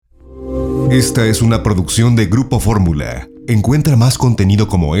Esta es una producción de Grupo Fórmula. Encuentra más contenido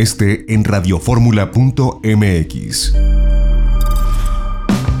como este en radioformula.mx.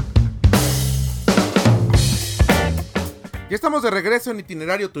 Ya estamos de regreso en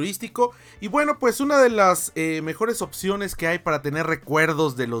Itinerario Turístico y bueno, pues una de las mejores opciones que hay para tener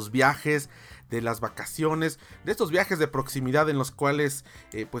recuerdos de los viajes, de las vacaciones, de estos viajes de proximidad en los cuales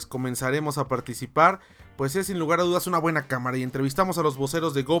pues comenzaremos a participar, pues es sin lugar a dudas una buena cámara, y entrevistamos a los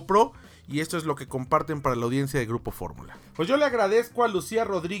voceros de GoPro y esto es lo que comparten para la audiencia de Grupo Fórmula. Pues yo le agradezco a Lucía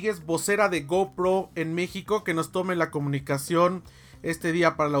Rodríguez, vocera de GoPro en México, que nos tome la comunicación este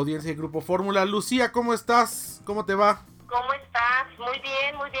día para la audiencia de Grupo Fórmula. Lucía, ¿cómo estás? ¿Cómo te va? ¿Cómo estás? Muy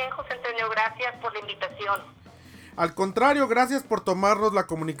bien, José Antonio, gracias por la invitación. Al contrario, gracias por tomarnos la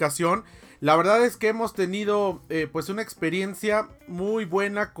comunicación. La verdad es que hemos tenido pues una experiencia muy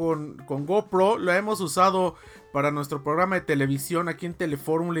buena con GoPro. Lo hemos usado para nuestro programa de televisión aquí en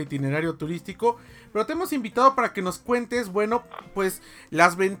Telefórmula Itinerario Turístico. Pero te hemos invitado para que nos cuentes, bueno, pues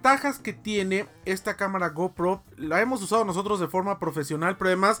las ventajas que tiene esta cámara GoPro. La hemos usado nosotros de forma profesional, pero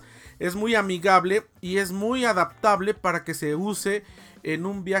además es muy amigable y es muy adaptable para que se use en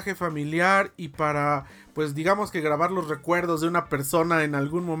un viaje familiar y para, pues digamos que grabar los recuerdos de una persona en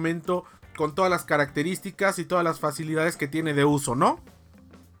algún momento, con todas las características y todas las facilidades que tiene de uso, ¿no?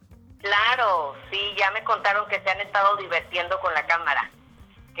 Claro, sí, ya me contaron que se han estado divirtiendo con la cámara,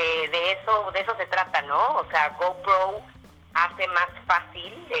 que de eso se trata, ¿no? O sea, GoPro hace más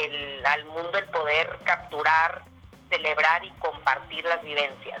fácil al mundo el poder capturar, celebrar y compartir las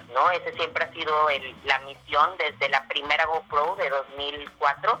vivencias, ¿no? Ese siempre ha sido la misión desde la primera GoPro de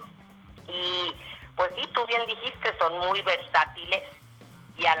 2004 y pues sí, tú bien dijiste, son muy versátiles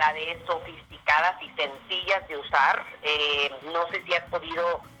y a la vez sofisticadas y sencillas de usar. No sé si has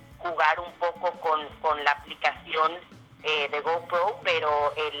podido jugar un poco con la aplicación de GoPro,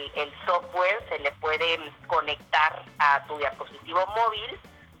 pero el software se le puede conectar a tu dispositivo móvil,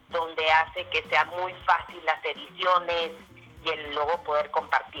 donde hace que sea muy fácil las ediciones y el luego poder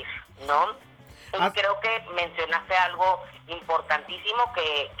compartir, ¿no? Y creo que mencionaste algo importantísimo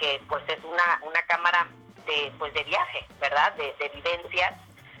que pues es una cámara de viaje, ¿verdad? De vivencias,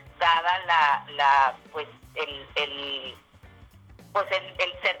 dada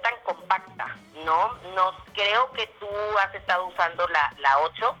el ser tan compacta, ¿no? Creo que tú has estado usando la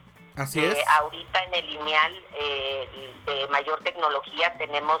 8. Así es. Ahorita en el lineal de mayor tecnología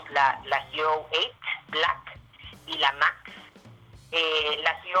tenemos la Hero 8 Black y la Max.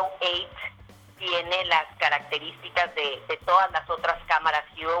 La Hero 8 tiene las características de todas las otras cámaras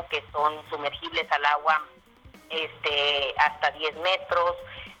Hero, que son sumergibles al agua hasta 10 metros.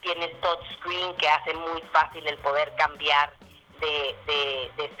 Tiene touchscreen que hace muy fácil el poder cambiar de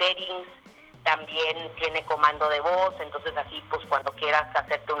settings. También tiene comando de voz, entonces así pues cuando quieras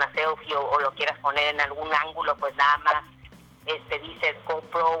hacerte una selfie o lo quieras poner en algún ángulo, pues nada más dices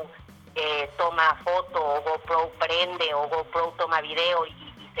GoPro toma foto, o GoPro prende, o GoPro toma video y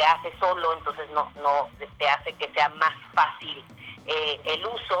se hace solo, entonces no te hace que sea más fácil el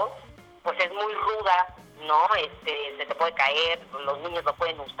uso. Pues es muy ruda, ¿no? Se te puede caer, los niños lo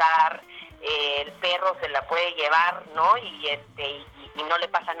pueden usar, el perro se la puede llevar, ¿no? Y no le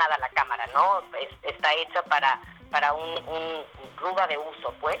pasa nada a la cámara, ¿no? Está hecha para un ruda de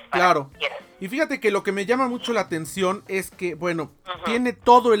uso, pues. Claro. Y fíjate que lo que me llama mucho la atención es que, bueno, tiene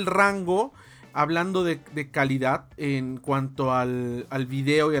todo el rango, hablando de calidad en cuanto al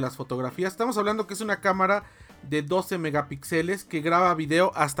video y a las fotografías. Estamos hablando que es una cámara de 12 megapíxeles que graba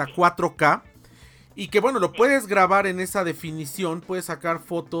video hasta 4K. Y que bueno, lo puedes grabar en esa definición, puedes sacar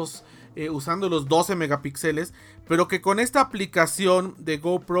fotos usando los 12 megapíxeles, pero que con esta aplicación de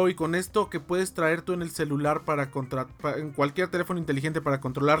GoPro y con esto que puedes traer tú en el celular en cualquier teléfono inteligente para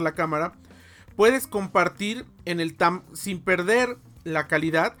controlar la cámara, puedes compartir sin perder la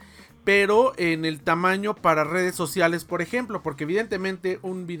calidad, pero en el tamaño para redes sociales, por ejemplo, porque evidentemente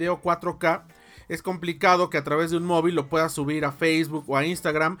un video 4K es complicado que a través de un móvil lo puedas subir a Facebook o a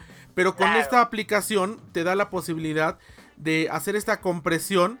Instagram, pero con esta aplicación te da la posibilidad de hacer esta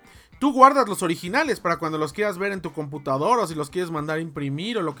compresión. Tú guardas los originales para cuando los quieras ver en tu computador, o si los quieres mandar a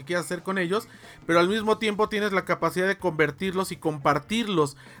imprimir o lo que quieras hacer con ellos, pero al mismo tiempo tienes la capacidad de convertirlos y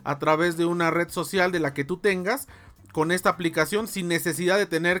compartirlos a través de una red social de la que tú tengas con esta aplicación, sin necesidad de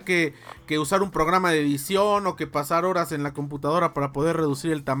tener que usar un programa de edición o que pasar horas en la computadora para poder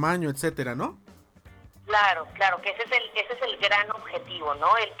reducir el tamaño, etcétera, ¿no? Claro, que ese es el gran objetivo,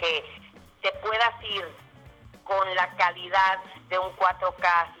 ¿no? El que te puedas ir con la calidad de un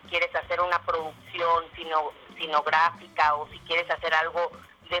 4K si quieres hacer una producción cinográfica o si quieres hacer algo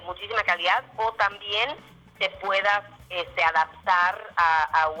de muchísima calidad, o también te puedas adaptar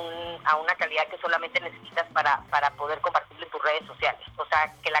a una calidad que solamente necesitas para poder compartirlo en tus redes sociales. O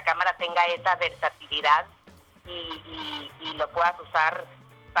sea, que la cámara tenga esa versatilidad y lo puedas usar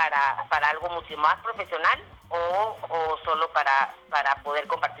para algo mucho más profesional o solo para poder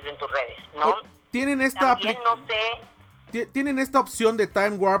compartirlo en tus redes, ¿no? Tienen esta tienen esta opción de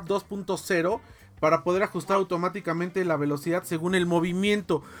Time Warp 2.0 para poder ajustar automáticamente la velocidad según el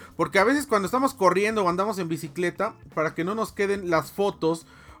movimiento, porque a veces cuando estamos corriendo o andamos en bicicleta, para que no nos queden las fotos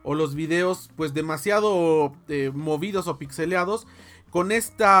o los videos pues demasiado movidos o pixeleados, con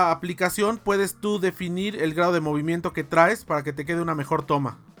esta aplicación puedes tú definir el grado de movimiento que traes para que te quede una mejor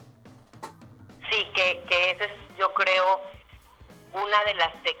toma. Sí, que ese es, yo creo, una de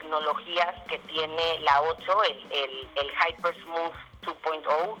las tecnologías que tiene la 8, el Hyper Smooth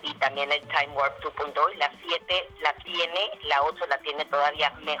 2.0 y también el Time Warp 2.0, y la 7 la tiene, la 8 la tiene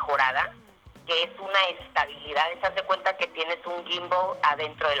todavía mejorada, que es una estabilidad. Haz de cuenta que tienes un gimbal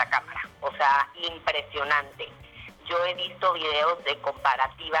adentro de la cámara, o sea, impresionante. Yo he visto videos de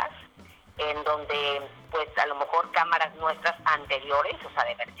comparativas en donde, pues, a lo mejor cámaras nuestras anteriores, o sea,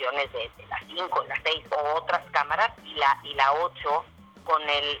 de versiones de la 5, la 6 o otras cámaras, y la 8 con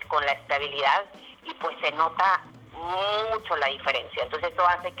la estabilidad, y pues se nota mucho la diferencia. Entonces eso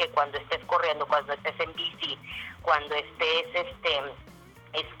hace que cuando estés corriendo, cuando estés en bici, cuando estés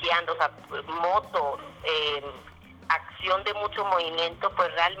esquiando, o sea, moto, acción de mucho movimiento,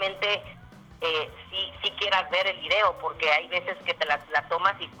 pues realmente sí quieras ver el video, porque hay veces que te la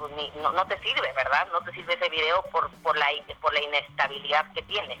tomas y pues no te sirve, ¿verdad? No te sirve ese video por la inestabilidad que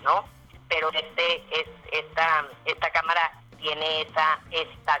tiene, ¿no? Pero esta cámara tiene esa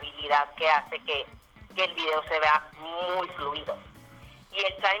estabilidad que hace que el video se vea muy fluido. Y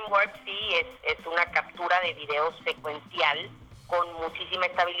el Time Warp sí es una captura de video secuencial con muchísima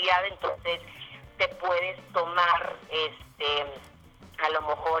estabilidad, entonces te puedes tomar a lo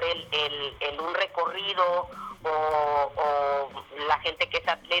mejor un recorrido o la gente que es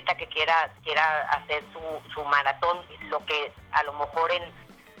atleta que quiera hacer su maratón, lo que a lo mejor en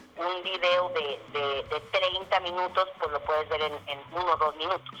un video de 30 minutos pues lo puedes ver en 1 o 2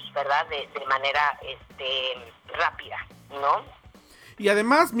 minutos, ¿verdad? De manera rápida, ¿no? Y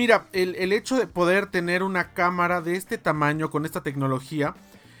además, mira, el hecho de poder tener una cámara de este tamaño con esta tecnología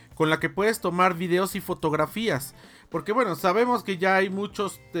con la que puedes tomar videos y fotografías. Porque bueno, sabemos que ya hay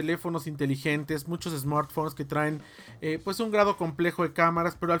muchos teléfonos inteligentes, muchos smartphones que traen pues un grado complejo de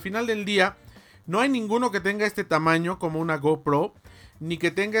cámaras, pero al final del día no hay ninguno que tenga este tamaño como una GoPro, ni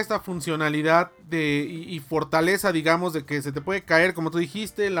que tenga esta funcionalidad y fortaleza, digamos, de que se te puede caer, como tú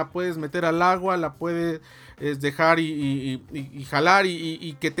dijiste, la puedes meter al agua, la puedes dejar y jalar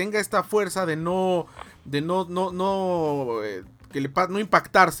y que tenga esta fuerza de no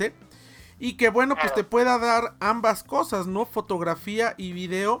impactarse. Y que bueno, pues te pueda dar ambas cosas, ¿no? Fotografía y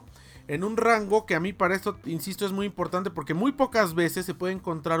video en un rango que a mí para esto, insisto, es muy importante, porque muy pocas veces se puede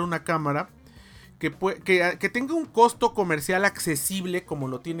encontrar una cámara que tenga un costo comercial accesible como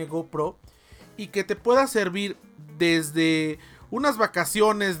lo tiene GoPro y que te pueda servir desde unas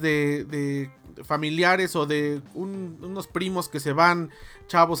vacaciones de familiares o de unos primos que se van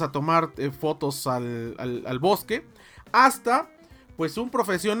chavos a tomar fotos al bosque, hasta pues un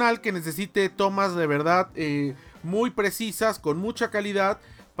profesional que necesite tomas de verdad muy precisas, con mucha calidad,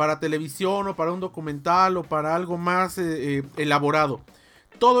 para televisión o para un documental o para algo más elaborado.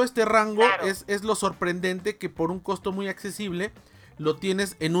 Todo este rango, claro, es lo sorprendente, que por un costo muy accesible lo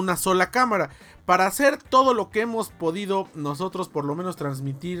tienes en una sola cámara. Para hacer todo lo que hemos podido nosotros por lo menos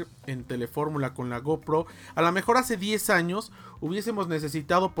transmitir en Telefórmula con la GoPro, a lo mejor hace 10 años hubiésemos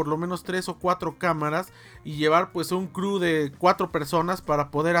necesitado por lo menos 3 o 4 cámaras y llevar pues un crew de 4 personas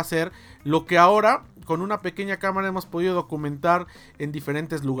para poder hacer lo que ahora con una pequeña cámara hemos podido documentar en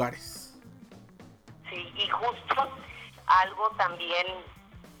diferentes lugares. Sí, y justo algo también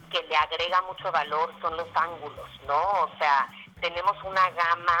que le agrega mucho valor son los ángulos, ¿no? O sea, tenemos una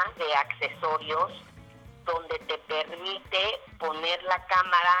gama de accesorios donde te permite poner la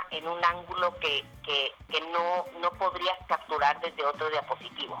cámara en un ángulo que no podrías capturar desde otro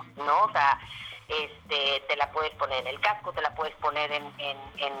diapositivo, ¿no? O sea, te la puedes poner en el casco, te la puedes poner en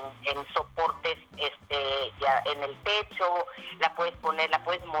soportes ya en el techo, la puedes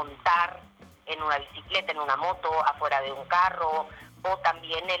montar en una bicicleta, en una moto, afuera de un carro, o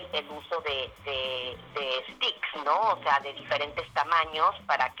también el uso de sticks, ¿no? O sea, de diferentes tamaños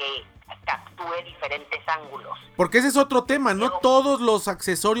para que capture diferentes ángulos. Porque ese es otro tema, ¿no? Todos los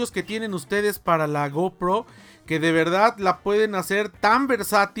accesorios que tienen ustedes para la GoPro, que de verdad la pueden hacer tan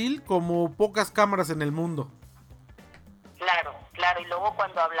versátil como pocas cámaras en el mundo. Claro, y luego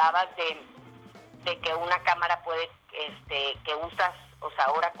cuando hablabas de que una cámara puede que usas, o sea,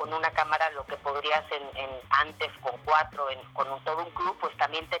 ahora con una cámara lo que podrías antes con 4, con todo un club, pues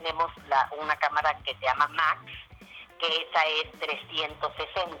también tenemos una cámara que se llama Max, que esa es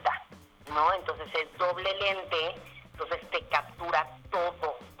 360, ¿no? Entonces es doble lente, entonces te captura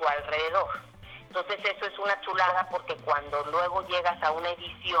todo tu alrededor. Entonces eso es una chulada porque cuando luego llegas a una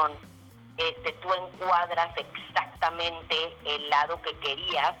edición, tú encuadras exactamente el lado que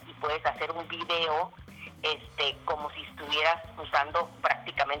querías y puedes hacer un video como si estuvieras usando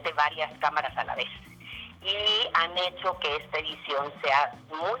prácticamente varias cámaras a la vez. Y han hecho que esta edición sea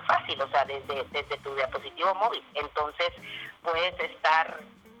muy fácil, o sea, desde tu dispositivo móvil. Entonces puedes estar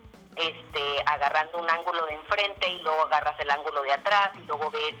agarrando un ángulo de enfrente y luego agarras el ángulo de atrás y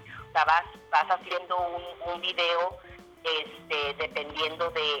luego ves, o sea, vas haciendo un video dependiendo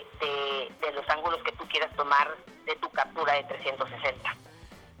de los ángulos que tú quieras tomar de tu captura de 360.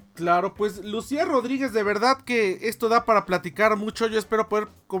 Claro, pues Lucía Rodríguez, de verdad que esto da para platicar mucho. Yo espero poder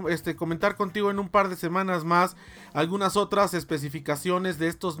comentar contigo en un par de semanas más algunas otras especificaciones de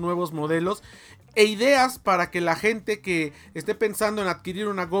estos nuevos modelos e ideas para que la gente que esté pensando en adquirir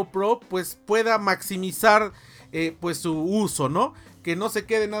una GoPro pues pueda maximizar pues su uso, ¿no? Que no se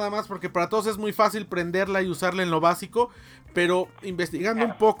quede nada más, porque para todos es muy fácil prenderla y usarla en lo básico, pero investigando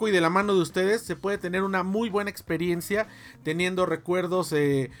un poco y de la mano de ustedes se puede tener una muy buena experiencia, teniendo recuerdos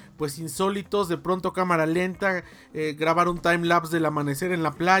pues insólitos, de pronto cámara lenta, grabar un timelapse del amanecer en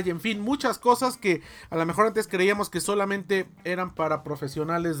la playa, en fin, muchas cosas que a lo mejor antes creíamos que solamente eran para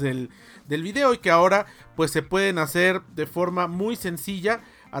profesionales del video y que ahora pues se pueden hacer de forma muy sencilla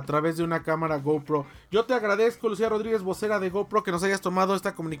a través de una cámara GoPro. Yo te agradezco, Lucía Rodríguez, vocera de GoPro, que nos hayas tomado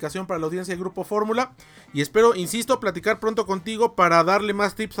esta comunicación para la audiencia del Grupo Fórmula, y espero, insisto, platicar pronto contigo para darle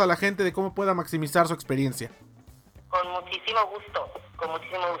más tips a la gente de cómo pueda maximizar su experiencia. Con muchísimo gusto, con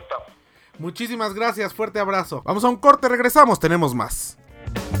muchísimo gusto. Muchísimas gracias, fuerte abrazo. Vamos a un corte, regresamos, tenemos más.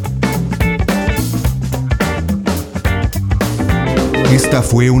 Esta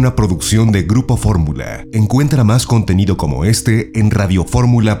fue una producción de Grupo Fórmula. Encuentra más contenido como este en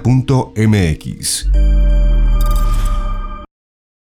radioformula.mx.